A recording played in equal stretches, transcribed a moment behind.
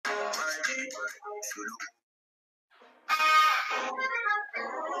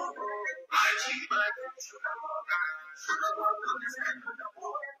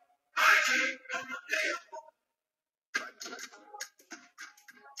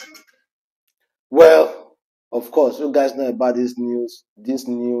Well, of course, you guys know about this new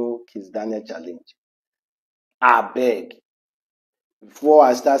Kizz challenge. I beg, before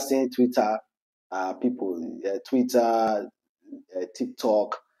I start seeing Twitter, Twitter,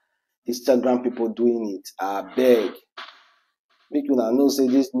 TikTok, Instagram people doing it, I beg, make you know say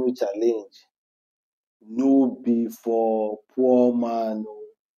this new challenge no be for poor man. O.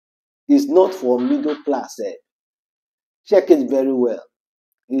 It's not for middle class. Check it very well.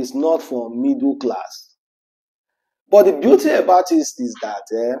 It's not for middle class. But the beauty about it is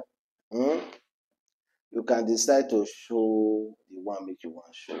that you can decide to show the one make you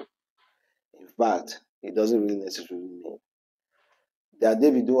want show. In fact, it doesn't really necessarily mean that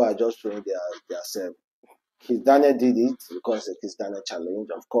Davido are just showing their self. Kizz did it because the Kizz challenge.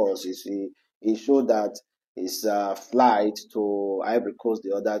 Of course, you see, he showed that his flight to Ivory Coast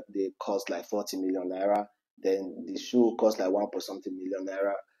the other day cost like 40 million naira. Then the shoe cost like 1.something million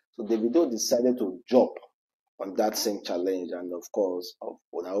naira. So Davido decided to jump on that same challenge, and of course,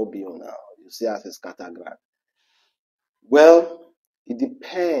 you see as a scattergram. Well, it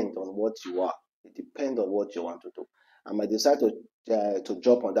depends on what you are. It depends on what you want to do. I might decide to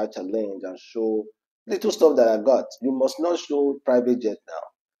jump on that challenge and show little stuff that I got. You must not show private jet now.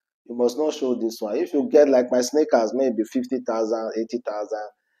 You must not show this one. If you get like my sneakers, maybe 50,000,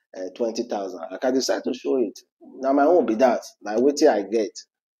 80,000, 20,000, I can decide to show it. Now my own be that. Like wait till I get.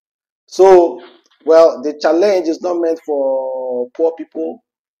 So, well, the challenge is not meant for poor people,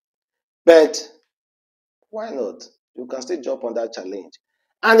 but why not? You can still jump on that challenge.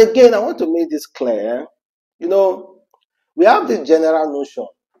 And again, I want to make this clear. You know, we have this general notion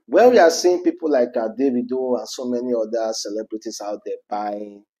where we are seeing people like Davido and so many other celebrities out there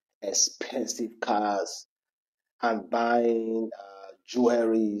buying expensive cars and buying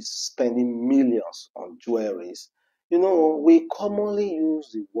jewelry, spending millions on jewelries. You know, we commonly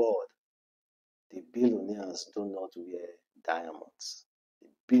use the word, the billionaires do not wear diamonds.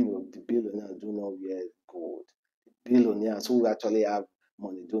 The billionaires do not wear gold. The billionaires who actually have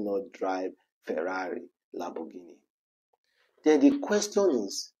money do not drive Ferrari, Lamborghini. Then the question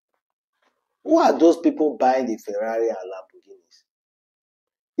is, who are those people buying the Ferrari and Lamborghinis?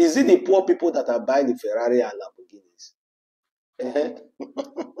 Is it the poor people that are buying the Ferrari and Lamborghinis?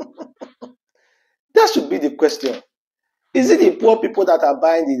 That should be the question. Is it the poor people that are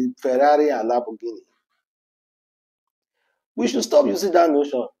buying the Ferrari and Lamborghini? We should stop using that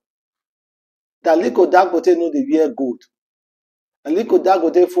notion that Liko Dangote no dey wear gold. And Liko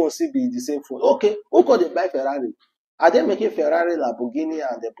Dangote phone still be the same phone. Okay, who could they buy Ferrari? Are they making Ferrari, Lamborghini,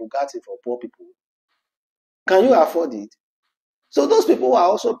 and the Bugatti for poor people? Can you afford it? So those people who are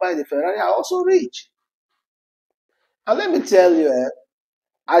also buying the Ferrari are also rich. And let me tell you,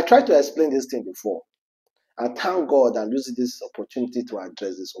 I tried to explain this thing before. And thank God I'm using this opportunity to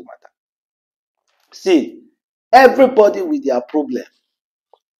address this whole matter. See, everybody with their problem.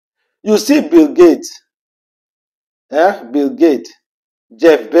 You see Bill Gates, Jeff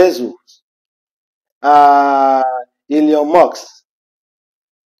Bezos, Elon Musk,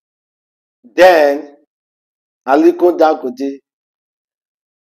 then Aliko Dangote,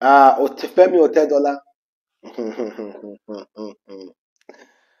 Femi Otedola.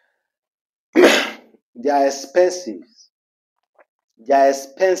 Their expenses, their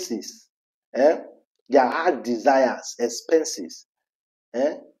heart desires, expenses,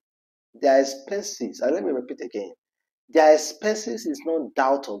 their expenses. And let me repeat again. Their expenses is not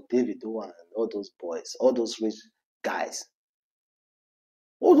doubt of Davido and all those boys, all those rich guys.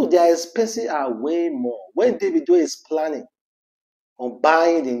 Although their expenses are way more. When Davido is planning on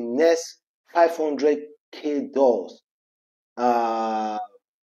buying the next 500K dolls,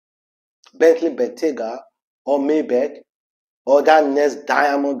 Bentley Bentayga or Maybach, or that next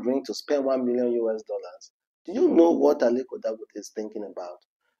diamond ring to spend $1 million US. Do you know what Aliko Dangote is thinking about?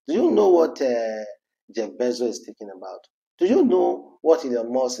 Do you know what Jeff Bezos is thinking about? Do you know what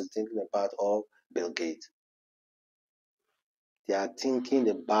Elon Musk is thinking about, or Bill Gates? They are thinking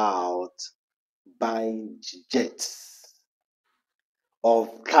about buying jets of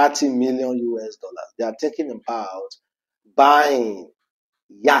 30 million US. They are thinking about buying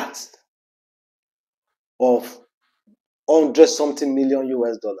yachts of 100-something million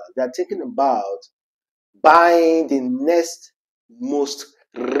US. They are thinking about buying the next most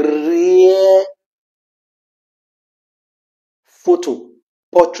rare photo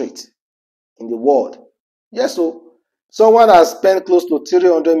portrait in the world. Yes, so someone has spent close to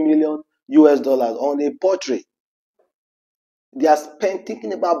 300 million US dollars on a portrait. They are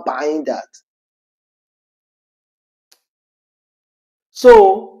thinking about buying that.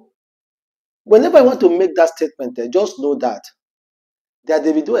 So, whenever I want to make that statement, just know that their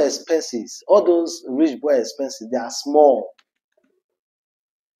Davido expenses, all those rich boy expenses, they are small.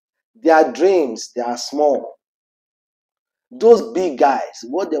 Their dreams, they are small. Those big guys,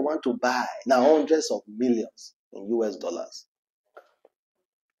 what they want to buy now, hundreds of millions in US dollars.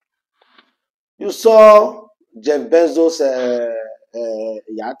 You saw Jeff Bezos'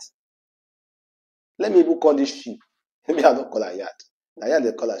 yacht. Let me even call it ship. Maybe I don't call it yacht. Now yacht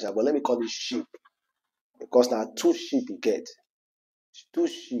they call it yacht, but let me call it ship because now two ship you get. Two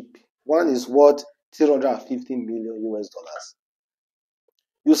ship. One is worth 350 million US dollars.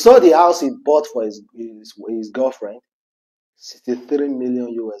 You saw the house he bought for his girlfriend, 63 million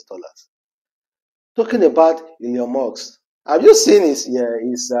US dollars. Talking about Elon Musk, have you seen his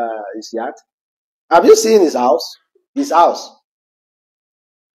yacht? Have you seen his house? His house.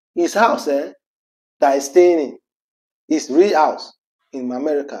 His house, that is staying in. His real house in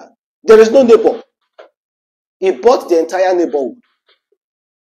America. There is no neighbor. He bought the entire neighborhood.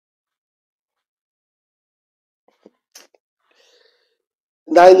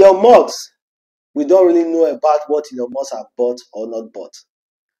 Now Elon Musk, we don't really know about what Elon Musk have bought or not bought.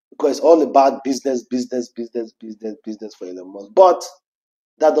 Because it's all about business for Elon Musk. But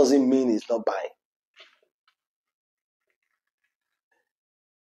that doesn't mean he's not buying.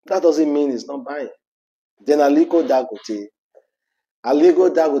 That doesn't mean he's not buying. Then Aliko Dangote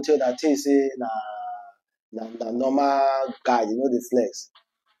that thing say na normal guy, you know the flex.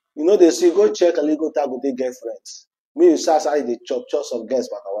 You know they say go check Aliko Dangote get friends. Me you start the chop of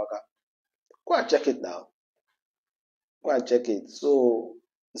guests waka waka. Go and check it now. Go and check it. So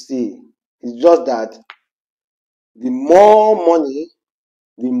see, it's just that the more money,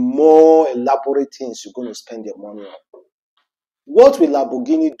 the more elaborate things you're going to spend your money on. What will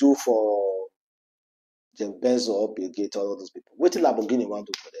Lamborghini do for Jeff Bezos or Bill Gates, all those people? What will Lamborghini want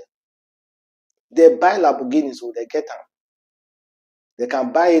to do for them? They buy Lamborghini so they get them. They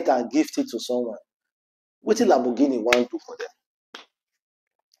can buy it and gift it to someone. What will Lamborghini want to do for them?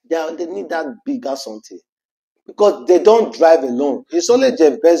 They need that bigger something. Because they don't drive alone. It's only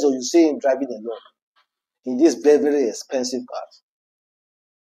Jeff Bezos you see him driving alone in these very, very expensive cars.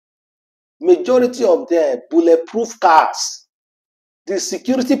 Majority of them bulletproof cars. The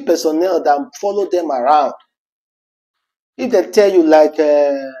security personnel that follow them around. If they tell you like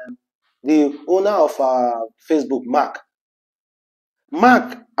the owner of Facebook, Mark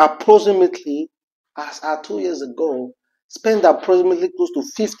approximately, as 2 years ago, spent approximately close to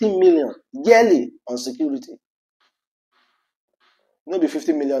 50 million yearly on security. Not be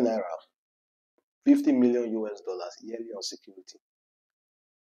 50 million naira, 50 million US dollars yearly on security.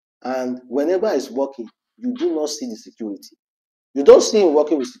 And whenever he's working, you do not see the security. You don't see him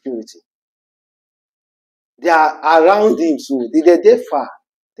working with security. They are around him, so they far.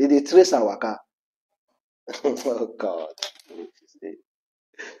 They trace our car. Oh God.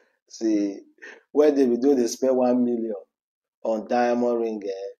 See, when Davido they spend 1 million on diamond ring,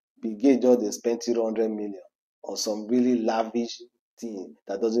 Bill Gates just they spend 300 million on some really lavish thing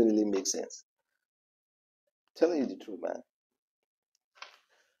that doesn't really make sense. Telling you the truth, man.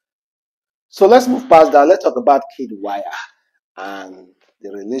 So let's move past that. Let's talk about Kiddwaya and the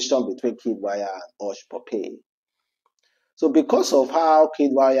relation between Kiddwaya and Hushpuppi. So because of how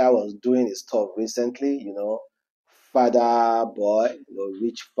Kiddwaya was doing his stuff recently, father boy,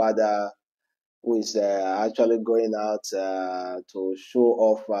 rich father who is actually going out to show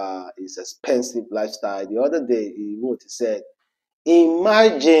off his expensive lifestyle. The other day he wrote, he said,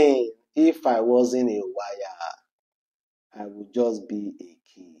 imagine if I wasn't a wire, I would just be a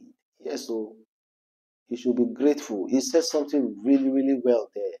kid. Yes, so he should be grateful. He said something really, really well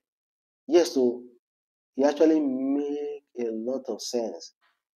there. Yes, so he actually make a lot of sense.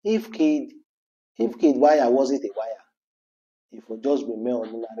 If kid wire wasn't a wire, it would just remain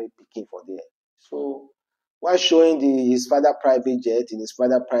ordinary picking for there. So while showing his father private jet in his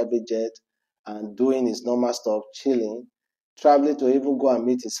father private jet and doing his normal stuff, chilling, traveling to even go and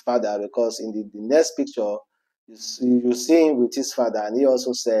meet his father, because in the next picture you see him with his father and he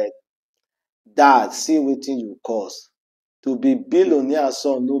also said, Dad, see wetin you cause. To be billionaire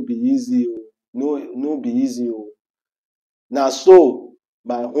son no be easy o. No be easy o. Na so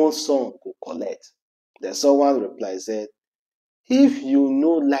my own son go collect. Then someone reply said, if you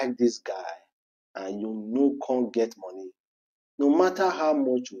no like this guy and you no come get money, no matter how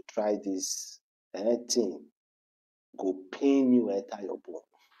much you try this thing, go pain you enter your bone.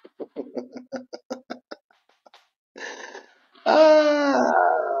 Ah,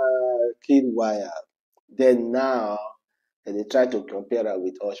 Kiddwaya. Then now, and they try to compare her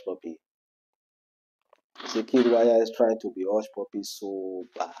with Hushpuppi. So Kiddwaya is trying to be Hushpuppi so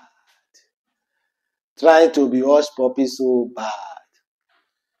bad. Trying to be Hushpuppi so bad.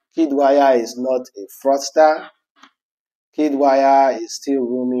 Kiddwaya is not a fraudster. Kiddwaya is still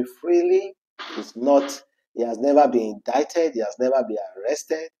roaming freely. He has never been indicted. He has never been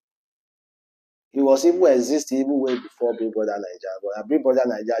arrested. He was even existing even way before Big Brother Nigeria. But Big Brother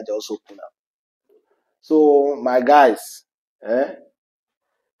Nigeria just opened up. So my guys,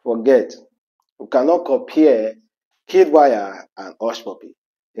 forget. We cannot compare Kiddwaya and Hushpuppi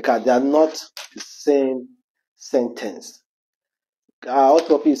because they are not the same sentence.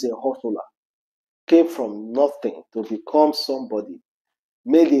 Hushpuppi is a hustler. Came from nothing to become somebody.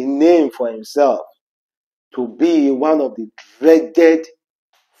 Made a name for himself to be one of the dreaded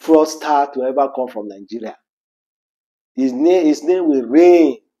fraudsters to ever come from Nigeria. His name will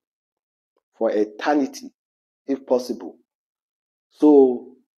reign for eternity, if possible.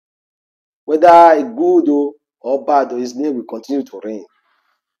 So, whether good or bad, his name will continue to reign.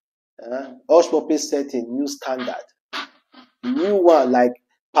 Hushpuppi set a new standard, a new one like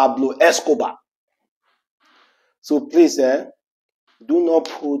Pablo Escobar. So please, do not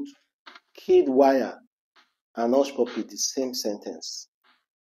put Kiddwaya and Hushpuppi the same sentence.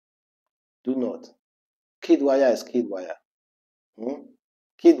 Do not. Kiddwaya is Kiddwaya.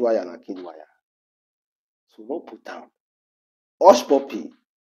 Kiddwaya na Kiddwaya. So don't put down. Hushpuppi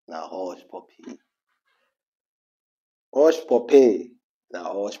na Hushpuppi. Hushpuppi na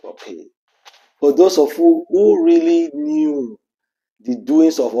Hushpuppi. For those of you who really knew the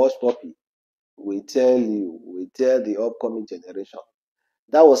doings of Hushpuppi, we tell the upcoming generation.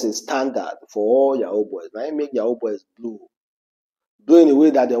 That was a standard for all Yahoo boys. Now it make Yahoo boys blow in a way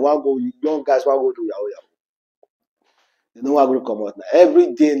that they want go, young guys want go to Yahoo. They don't want to come out now.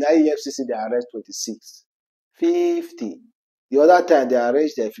 Every day, now EFCC they arrest 26, 50. The other time they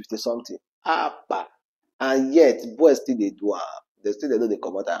arrest 50 something. And yet boys still they do. They know they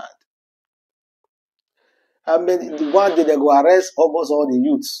come out hand. I mean, the one day they go arrest almost all the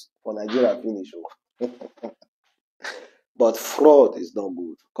youths for Nigeria finish. But fraud is not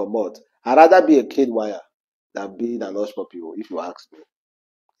good. Come out. I'd rather be a Kiddwaya than being an Hushpuppi, if you ask me.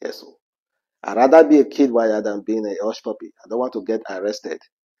 Yes, so. I'd rather be a Kiddwaya than being a Hushpuppi. I don't want to get arrested.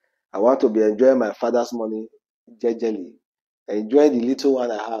 I want to be enjoying my father's money jejely. Enjoy the little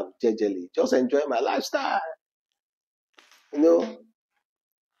one I have jejely. Just enjoy my lifestyle. You know?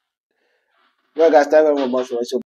 Well, guys, thank you very much for watching.